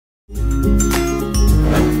Hi,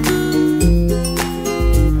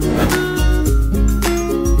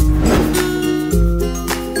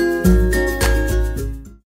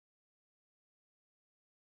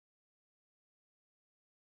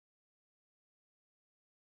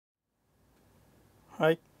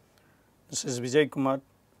 this is Vijay Kumar.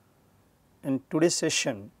 In today's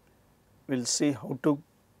session, we will see how to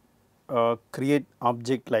create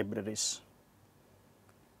object libraries.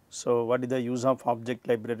 So, what is the use of object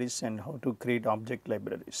libraries and how to create object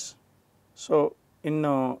libraries? So, in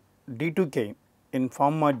D2K, in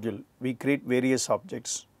form module, we create various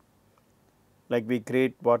objects, like we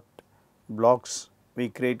create what blocks, we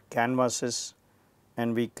create canvases,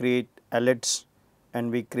 and we create alerts,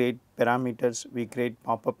 and we create parameters, we create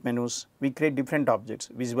pop-up menus, we create different objects,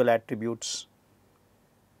 visual attributes.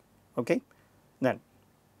 Okay. Then,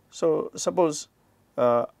 so suppose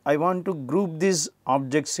I want to group these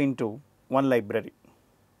objects into one library.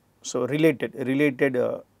 So, related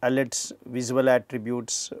alerts, visual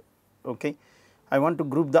attributes. Okay. I want to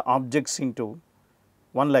group the objects into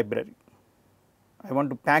one library. I want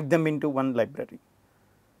to pack them into one library.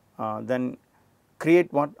 Then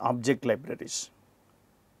create what object libraries.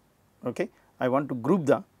 Okay. I want to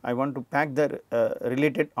pack the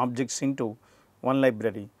related objects into one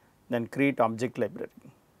library, then create object library.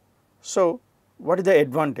 So, what is the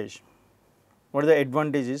advantage? What is the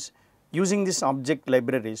advantage is using these object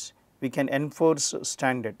libraries, we can enforce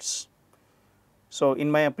standards. So, in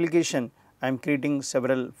my application, I am creating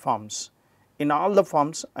several forms. In all the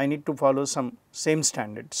forms, I need to follow some same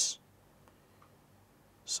standards.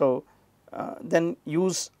 So, then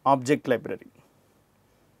use object library.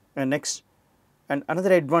 And next, and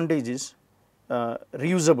another advantage is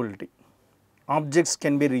reusability. Objects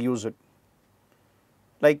can be reused.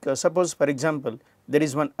 Like suppose for example, there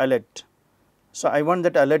is one alert. So, I want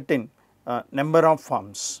that alert in number of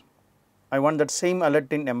forms. I want that same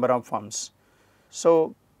alert in number of forms.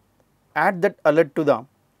 So, add that alert to the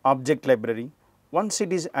object library. Once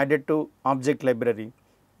it is added to object library,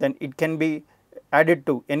 then it can be added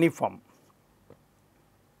to any form.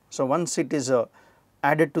 So, once it is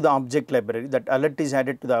added to the object library, that alert is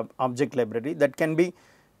added to the object library, that can be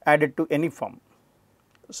added to any form.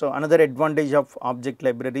 So, another advantage of object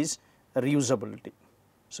library is reusability.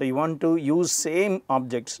 So, you want to use same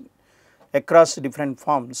objects across different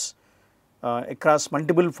forms, across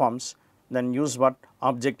multiple forms, then use what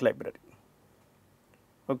object library.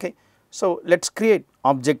 Okay. So, let us create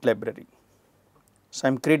object library. So,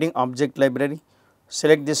 I am creating object library,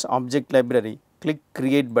 select this object library, click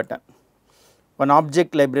create button. One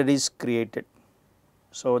object library is created.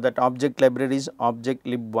 So, that object library is object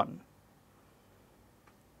lib1.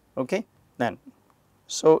 Okay. Then,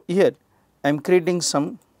 so here I am creating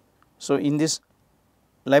some, so in this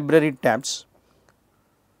library tabs,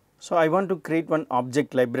 so I want to create one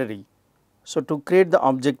object library. So, to create the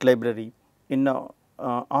object library in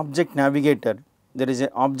object navigator, there is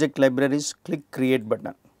a object libraries, click create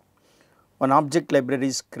button. One object library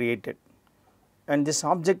is created. And this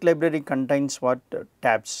object library contains what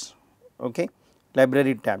tabs, okay,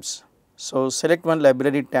 library tabs. So, select one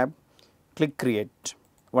library tab, click create,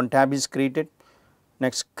 one tab is created.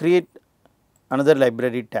 Next, create another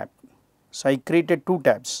library tab. So, I created two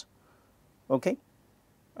tabs, okay,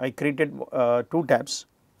 I created two tabs,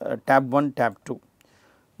 tab 1, tab 2.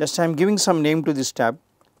 Just I am giving some name to this tab.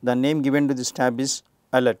 The name given to this tab is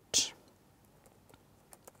alert,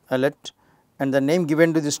 and the name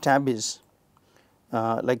given to this tab is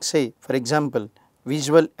like say for example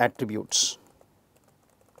visual attributes.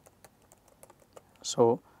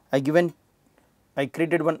 So, I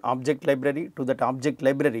created one object library. To that object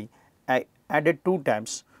library I added two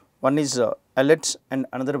tabs, one is alerts and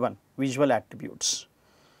another one visual attributes.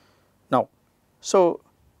 Now, so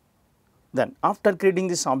then after creating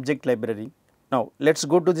this object library, now let us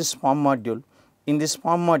go to this form module. In this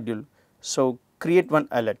form module, so create one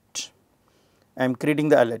alert. I am creating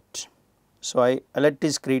the alert. So, alert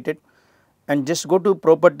is created, and just go to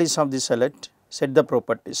properties of this alert, set the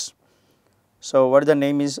properties. So, what the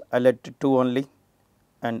name is alert 2 only,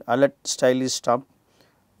 and alert style is stop,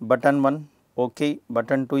 button 1 ok,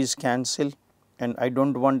 button 2 is cancel, and I do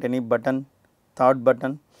not want any button, third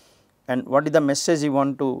button, and what is the message you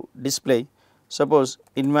want to display? Suppose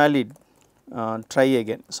invalid, try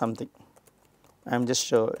again something. I am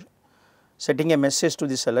just setting a message to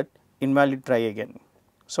this alert, invalid, try again.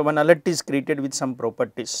 So, one alert is created with some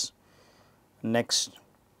properties. Next,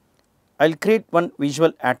 I will create one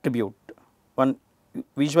visual attribute. One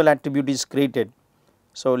visual attribute is created.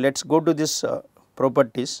 So, let us go to this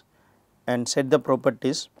properties and set the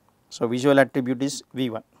properties. So, visual attribute is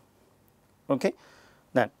V1. Okay.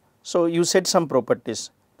 Then, So, you set some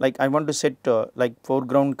properties like I want to set like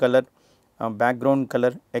foreground color, background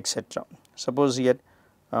color, etc. Suppose here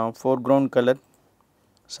foreground color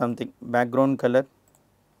something, background color,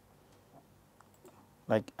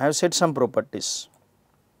 like I have set some properties.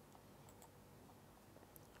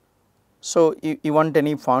 So, you want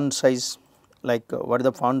any font size, like what is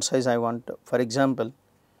the font size I want. For example,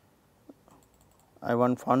 I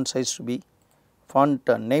want font size to be, font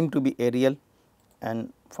name to be Arial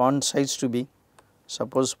and font size to be,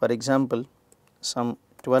 suppose for example some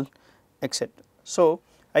 12, etc. So,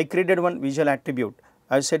 I created one visual attribute,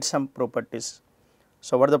 I have set some properties.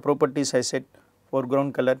 So, what are the properties I set?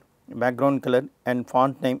 Foreground color, background color and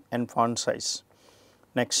font name and font size.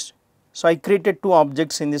 Next, so I created two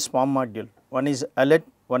objects in this form module, one is alert,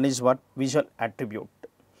 one is what? Visual attribute.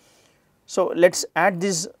 So, let us add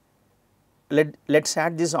this, let's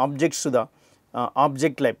add these objects to the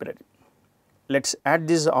object library. Let's add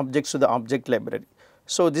these objects to the object library.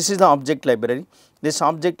 So, this is the object library. This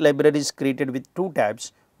object library is created with two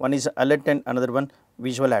tabs, one is alert and another one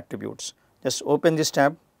visual attributes. Just open this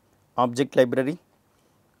tab, object library,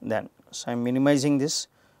 then so I am minimizing this.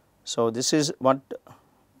 So, this is what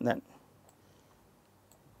then,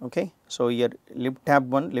 okay. So, here lib tab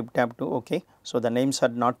 1, lib tab 2, okay. So, the names are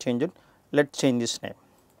not changed, let us change this name,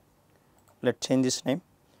 let us change this name.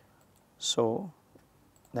 So,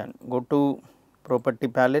 then go to property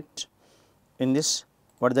palette, in this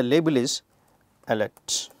what the label is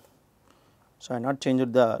alert. So, I have not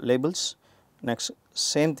changed the labels. Next,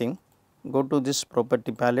 same thing, go to this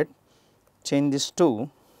property palette, change this to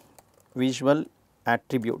visual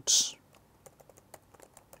attributes,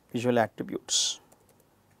 visual attributes.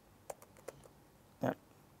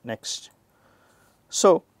 Next,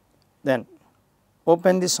 so then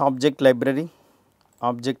open this object library,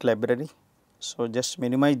 object library. So, just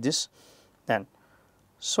minimize this, then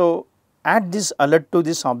so add this alert to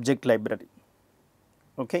this object library,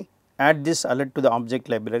 okay. Add this alert to the object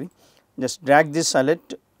library, just drag this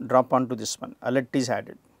alert, drop onto this one, alert is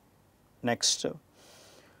added. Next,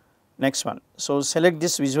 next one, so select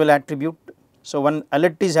this visual attribute. So, one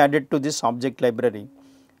alert is added to this object library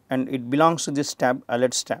and it belongs to this tab,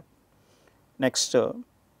 alerts tab. Next,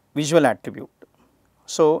 visual attribute.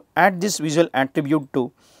 So, add this visual attribute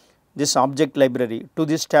to this object library, to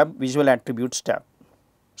this tab, visual attributes tab.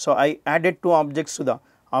 So, I added two objects to the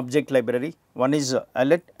object library, one is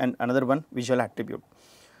alert and another one visual attribute.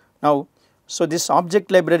 Now, so this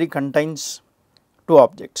object library contains two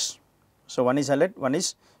objects. So, one is alert, one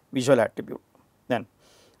is visual attribute. Then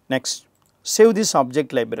next, save this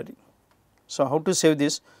object library. So, how to save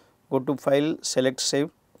this? Go to file, select save.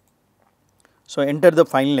 So, enter the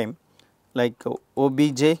file name like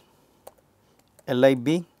obj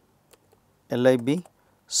lib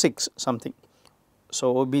 6 something.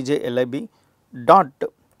 So, obj lib dot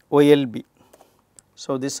olb.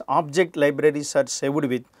 So, this object libraries are saved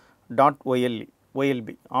with dot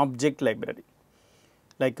olb, object library,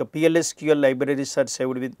 like a PLSQL libraries are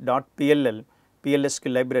saved with dot PLL,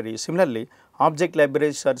 PLSQL library. Similarly, object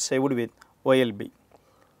libraries are saved with olb,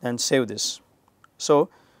 and save this. So,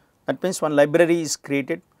 that means one library is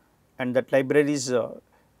created and that library is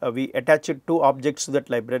we attach it two objects to that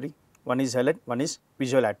library, one is alert, one is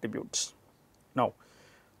visual attributes. Now,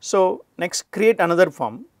 so next create another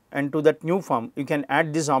form and to that new form you can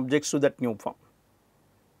add these objects to that new form.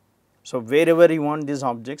 So, wherever you want these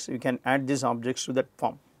objects you can add these objects to that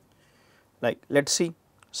form. Like let us see,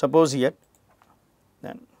 suppose here,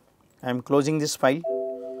 then I am closing this file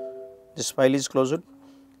is closed.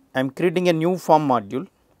 I am creating a new form module,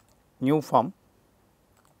 new form,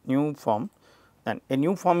 then a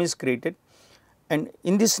new form is created and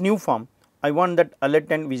in this new form I want that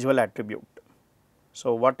alert and visual attribute.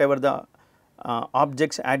 So, whatever the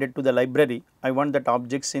objects added to the library, I want that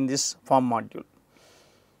objects in this form module.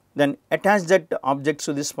 Then attach that objects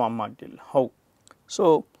to this form module. How?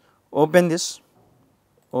 So, open this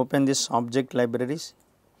object libraries.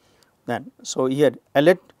 Then, so here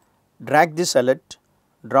alert, drag this alert,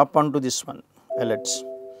 drop onto this one alerts.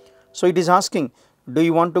 So, it is asking, do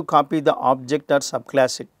you want to copy the object or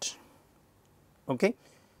subclass it? Okay.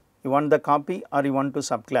 You want the copy or you want to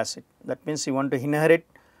subclass it, that means you want to inherit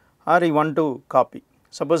or you want to copy.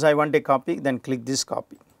 Suppose I want a copy, then click this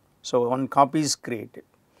copy. So, one copy is created.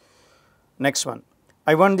 Next one,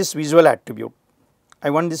 I want this visual attribute,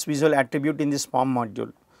 I want this visual attribute in this form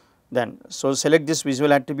module. Then, so select this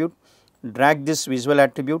visual attribute, drag this visual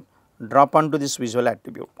attribute, drop onto this visual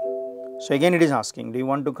attribute. So, again it is asking, do you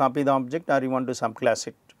want to copy the object or you want to subclass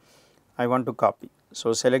it? I want to copy.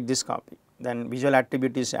 So, select this copy, then visual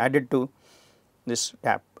attribute is added to this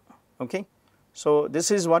tab. Okay. So,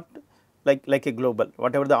 this is what like a global,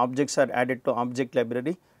 whatever the objects are added to object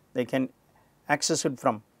library, they can access it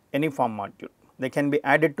from any form module, they can be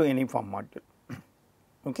added to any form module.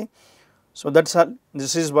 Okay. So, that is all.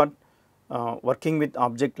 This is what working with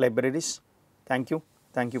object libraries. Thank you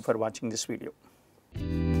for watching this video.